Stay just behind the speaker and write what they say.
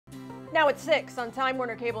Now at 6 on Time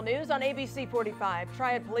Warner Cable News on ABC 45.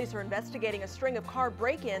 Triad police are investigating a string of car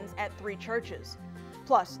break-ins at 3 churches.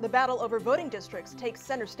 Plus, the battle over voting districts takes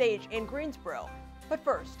center stage in Greensboro. But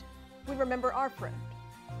first, we remember our friend.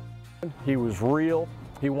 He was real.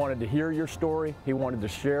 He wanted to hear your story. He wanted to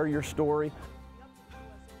share your story.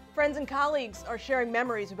 Friends and colleagues are sharing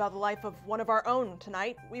memories about the life of one of our own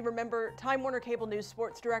tonight. We remember Time Warner Cable News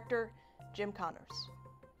sports director Jim Connors.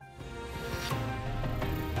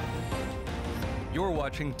 You're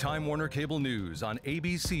watching Time Warner Cable News on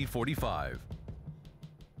ABC 45.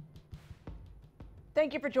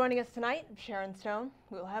 Thank you for joining us tonight. I'm Sharon Stone.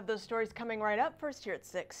 We'll have those stories coming right up. First here at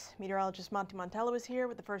 6. Meteorologist Monty Montello is here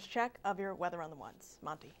with the first check of your weather on the ones.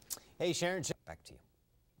 Monty. Hey Sharon, back to you.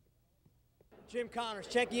 Jim Connors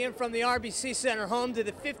checking in from the RBC Center, home to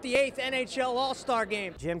the 58th NHL All-Star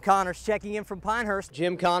Game. Jim Connors checking in from Pinehurst.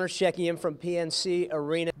 Jim Connors checking in from PNC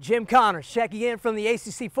Arena. Jim Connors checking in from the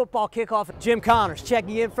ACC football kickoff. Jim Connors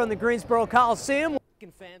checking in from the Greensboro Coliseum.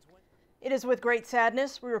 It is with great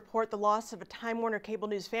sadness we report the loss of a Time Warner Cable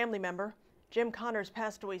News family member. Jim Connors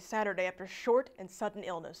passed away Saturday after short and sudden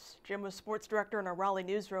illness. Jim was sports director in our Raleigh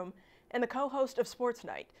newsroom and the co-host of Sports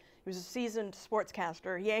Night. He was a seasoned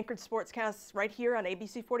sportscaster. He anchored sportscasts right here on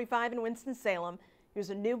ABC 45 in Winston-Salem. He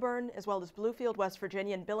was in New Bern as well as Bluefield, West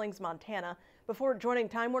Virginia and Billings, Montana before joining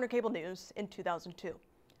Time Warner Cable News in 2002.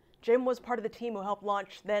 Jim was part of the team who helped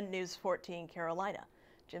launch then News 14 Carolina.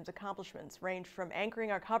 Jim's accomplishments range from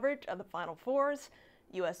anchoring our coverage of the Final Fours,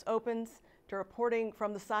 U.S. Opens, to reporting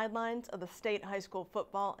from the sidelines of the state high school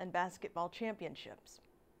football and basketball championships.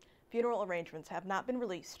 Funeral arrangements have not been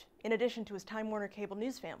released. In addition to his Time Warner Cable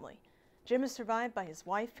News family, Jim is survived by his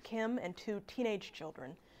wife, Kim, and 2 teenage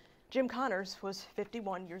children. Jim Connors was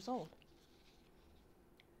 51 years old.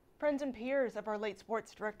 Friends and peers of our late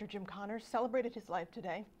sports director Jim Connors celebrated his life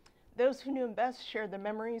today. Those who knew him best shared the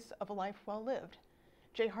memories of a life well lived.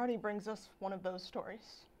 Jay Hardy brings us one of those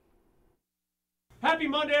stories. Happy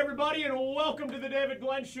Monday, everybody, and welcome to the David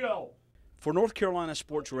Glenn Show. For North Carolina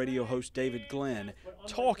sports radio host David Glenn,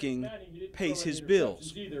 talking pays his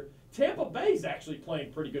bills. Tampa Bay's actually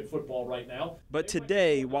playing pretty good football right now. But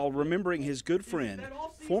today, while remembering his good friend,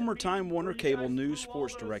 former Time Warner Cable News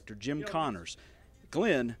sports director Jim Connors,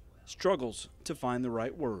 Glenn struggles to find the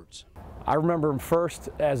right words. I remember him first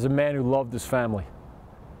as a man who loved his family.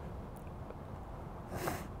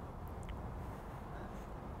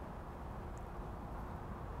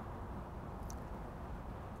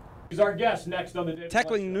 He's our guest next on the David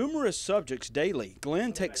Tackling Glenn Show. numerous subjects daily,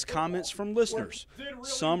 Glenn takes comments from listeners,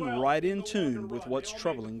 some right in tune with what's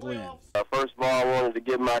troubling Glenn. First of all, I wanted to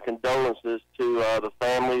give my condolences to the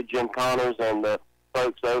family, Jim Connors, and the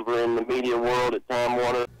folks over in the media world at Time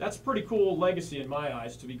Warner. That's a pretty cool legacy in my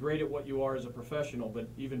eyes, to be great at what you are as a professional, but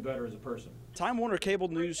even better as a person. Time Warner Cable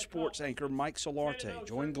News sports anchor Mike Solarte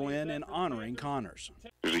joined Glenn in honoring Connors.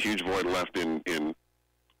 There's a huge void left in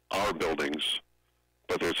our buildings,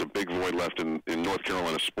 but there's a big void left in North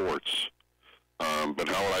Carolina sports. But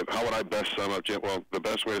how would I best sum up Jim? Well, the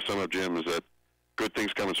best way to sum up Jim is that good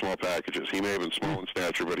things come in small packages. He may have been small in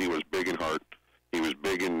stature, but he was big in heart. He was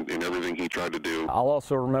big in everything he tried to do. I'll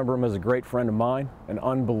also remember him as a great friend of mine, an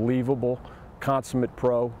unbelievable, consummate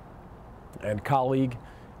pro and colleague,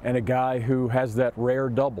 and a guy who has that rare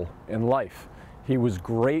double in life. He was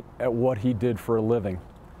great at what he did for a living,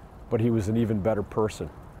 but he was an even better person.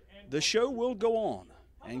 The show will go on,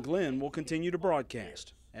 and Glenn will continue to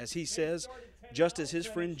broadcast, as he says, just as his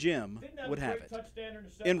friend Jim would have it.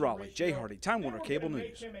 In Raleigh, Jay Hardy, Time Warner Cable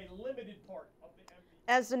News.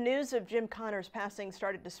 As the news of Jim Connors' passing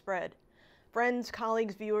started to spread, friends,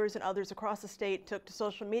 colleagues, viewers, and others across the state took to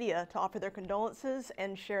social media to offer their condolences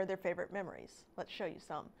and share their favorite memories. Let's show you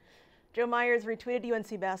some. Joe Myers retweeted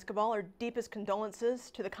UNC basketball, our deepest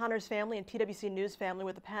condolences to the Connors family and TWC News family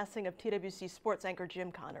with the passing of TWC sports anchor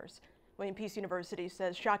Jim Connors. William Peace University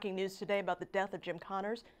says shocking news today about the death of Jim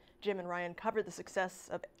Connors. Jim and Ryan covered the success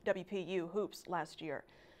of WPU hoops last year.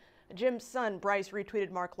 Jim's son, Bryce,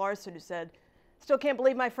 retweeted Mark Larson, who said, "Still can't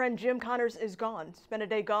believe my friend Jim Connors is gone. Spent a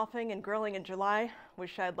day golfing and grilling in July.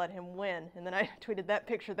 Wish I'd let him win." And then I tweeted that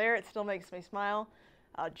picture there. It still makes me smile.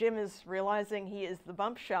 Jim is realizing he is the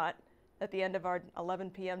bump shot at the end of our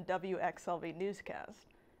 11 p.m. WXLV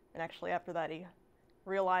newscast. And actually after that, he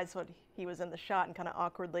realized what he was in the shot and kind of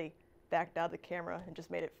awkwardly backed out of the camera and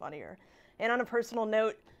just made it funnier. And on a personal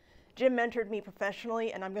note, Jim mentored me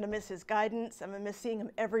professionally, and I'm going to miss his guidance. I'm going to miss seeing him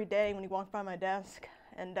every day when he walked by my desk.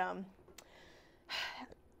 And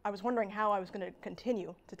I was wondering how I was going to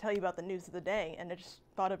continue to tell you about the news of the day, and I just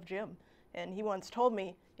thought of Jim. And he once told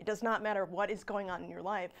me, it does not matter what is going on in your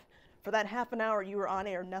life. For that half an hour you are on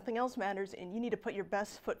air, nothing else matters, and you need to put your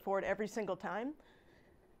best foot forward every single time.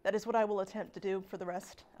 That is what I will attempt to do for the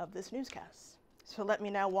rest of this newscast. So let me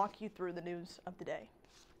now walk you through the news of the day.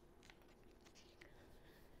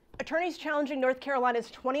 Attorneys challenging North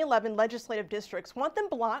Carolina's 2011 legislative districts want them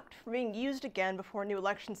blocked from being used again before a new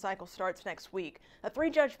election cycle starts next week. A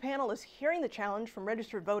 3-judge panel is hearing the challenge from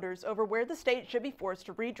registered voters over where the state should be forced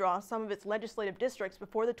to redraw some of its legislative districts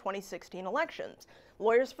before the 2016 elections.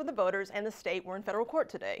 Lawyers for the voters and the state were in federal court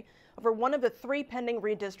today over one of the 3 pending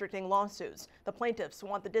redistricting lawsuits. The plaintiffs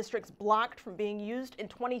want the districts blocked from being used in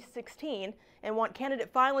 2016 and want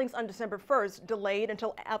candidate filings on December 1st delayed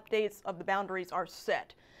until updates of the boundaries are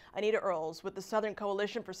set. Anita Earls with the Southern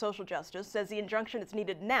Coalition for Social Justice says the injunction is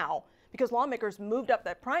needed now because lawmakers moved up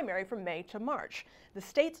that primary from May to March. The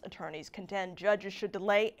state's attorneys contend judges should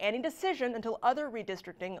delay any decision until other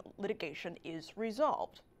redistricting litigation is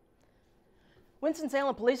resolved.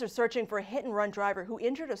 Winston-Salem police are searching for a hit-and-run driver who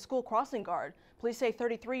injured a school crossing guard. Police say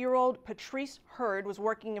 33-year-old Patrice Hurd was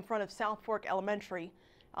working in front of South Fork Elementary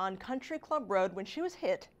on Country Club Road when she was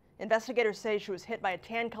hit. Investigators say she was hit by a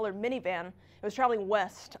tan-colored minivan. It was traveling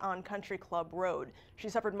west on Country Club Road. She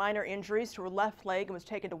suffered minor injuries to her left leg and was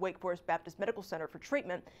taken to Wake Forest Baptist Medical Center for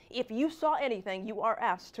treatment. If you saw anything, you are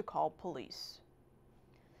asked to call police.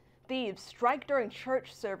 Thieves strike during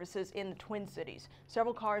church services in the Twin Cities.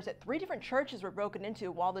 Several cars at 3 different churches were broken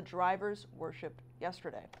into while the drivers worshiped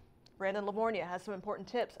yesterday. Brandon Livornia has some important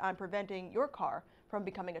tips on preventing your car from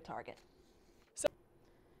becoming a target.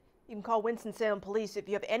 You can call Winston-Salem Police if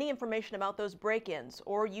you have any information about those break-ins,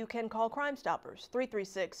 or you can call Crime Stoppers,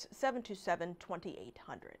 336-727-2800.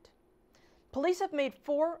 Police have made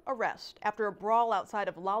 4 arrests after a brawl outside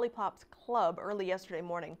of Lollipop's Club early yesterday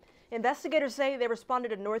morning. Investigators say they responded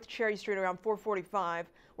to North Cherry Street around 4:45,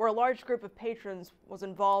 where a large group of patrons was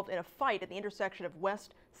involved in a fight at the intersection of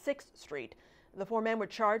West 6th Street. The 4 men were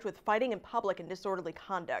charged with fighting in public and disorderly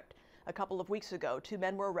conduct. A couple of weeks ago, 2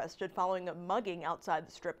 men were arrested following a mugging outside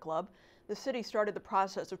the strip club. The city started the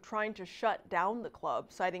process of trying to shut down the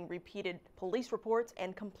club, citing repeated police reports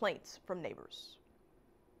and complaints from neighbors.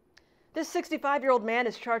 This 65-year-old man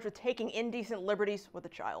is charged with taking indecent liberties with a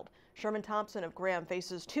child. Sherman Thompson of Graham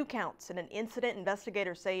faces 2 counts in an incident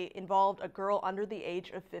investigators say involved a girl under the age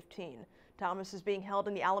of 15. Thomas is being held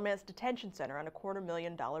in the Alamance Detention Center on a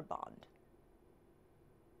 $250,000 bond.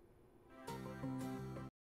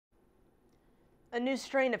 A new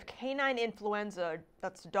strain of canine influenza,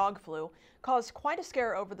 that's dog flu, caused quite a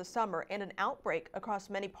scare over the summer and an outbreak across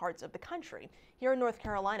many parts of the country. Here in North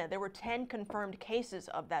Carolina, there were 10 confirmed cases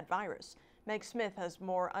of that virus. Meg Smith has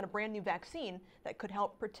more on a brand new vaccine that could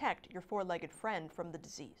help protect your 4-legged friend from the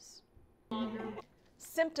disease.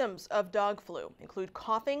 Symptoms of dog flu include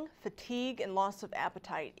coughing, fatigue, and loss of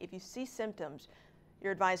appetite. If you see symptoms,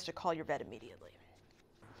 you're advised to call your vet immediately.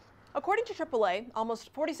 According to AAA,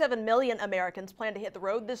 almost 47 million Americans plan to hit the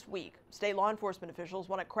road this week. State law enforcement officials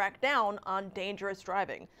want to crack down on dangerous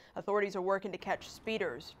driving. Authorities are working to catch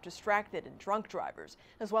speeders, distracted and drunk drivers,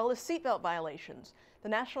 as well as seatbelt violations. The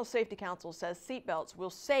National Safety Council says seatbelts will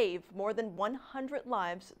save more than 100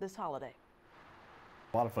 lives this holiday.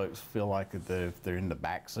 A lot of folks feel like that if they're in the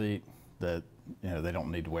back seat, that they don't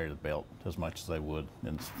need to wear the belt as much as they would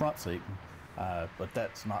in the front seat, but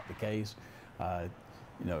that's not the case.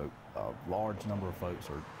 A large number of folks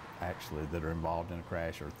that are involved in a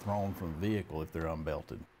crash are thrown from the vehicle if they're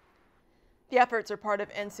unbelted. The efforts are part of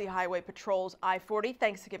NC Highway Patrol's I-40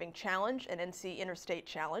 Thanksgiving Challenge and NC Interstate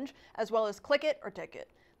Challenge, as well as Click It or Ticket.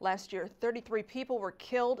 Last year, 33 people were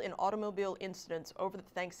killed in automobile incidents over the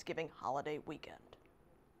Thanksgiving holiday weekend.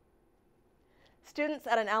 Students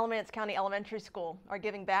at an Alamance County elementary school are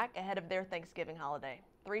giving back ahead of their Thanksgiving holiday.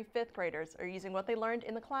 3 5th graders are using what they learned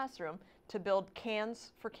in the classroom to build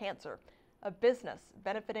Cans for Cancer, a business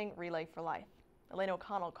benefiting Relay for Life. Elaine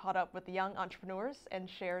O'Connell caught up with the young entrepreneurs and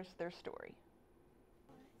shares their story.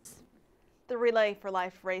 The Relay for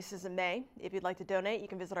Life race is in May. If you'd like to donate, you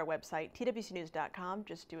can visit our website, twcnews.com.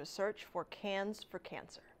 Just do a search for Cans for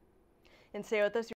Cancer. And stay with us.